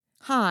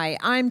Hi,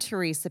 I'm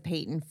Theresa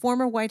Payton,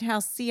 former White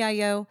House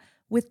CIO,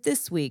 with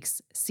this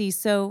week's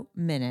CISO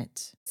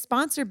Minute.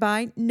 Sponsored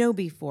by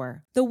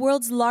KnowBe4, the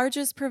world's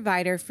largest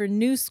provider for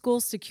new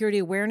school security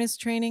awareness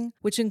training,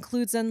 which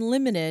includes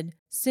unlimited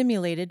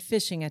simulated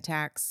phishing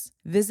attacks.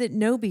 Visit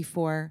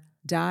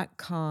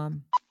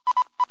knowbe4.com.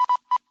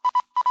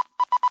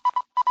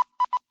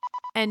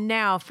 And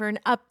now for an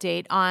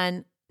update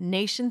on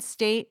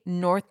nation-state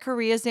North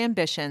Korea's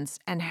ambitions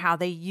and how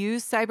they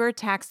use cyber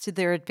attacks to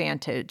their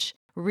advantage.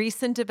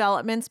 Recent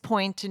developments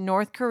point to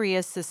North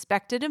Korea's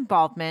suspected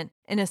involvement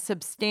in a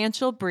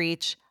substantial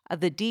breach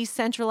of the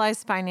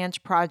decentralized finance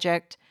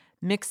project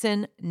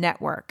Mixon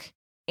Network.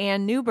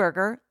 Ann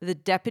Neuberger, the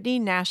Deputy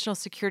National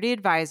Security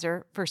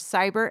Advisor for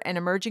Cyber and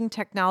Emerging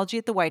Technology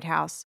at the White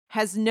House,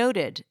 has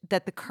noted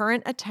that the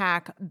current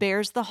attack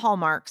bears the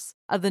hallmarks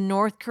of the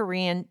North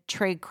Korean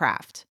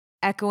tradecraft,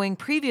 echoing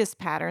previous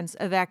patterns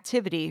of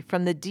activity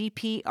from the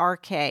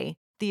DPRK,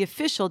 the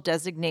official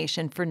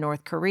designation for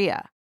North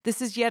Korea. This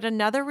is yet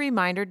another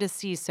reminder to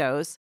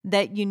CISOs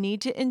that you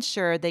need to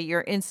ensure that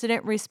your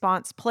incident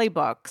response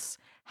playbooks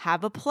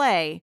have a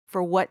play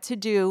for what to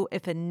do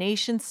if a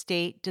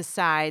nation-state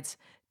decides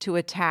to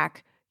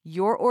attack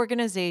your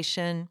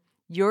organization,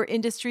 your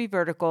industry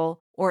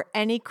vertical, or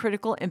any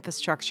critical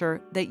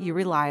infrastructure that you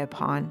rely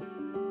upon.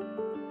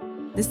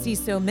 The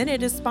CISO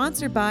Minute is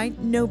sponsored by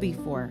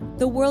KnowBe4,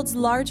 the world's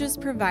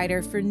largest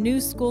provider for new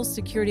school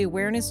security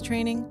awareness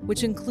training,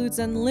 which includes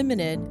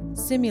unlimited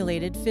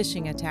simulated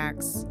phishing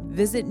attacks.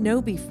 Visit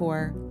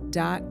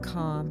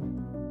knowbe4.com.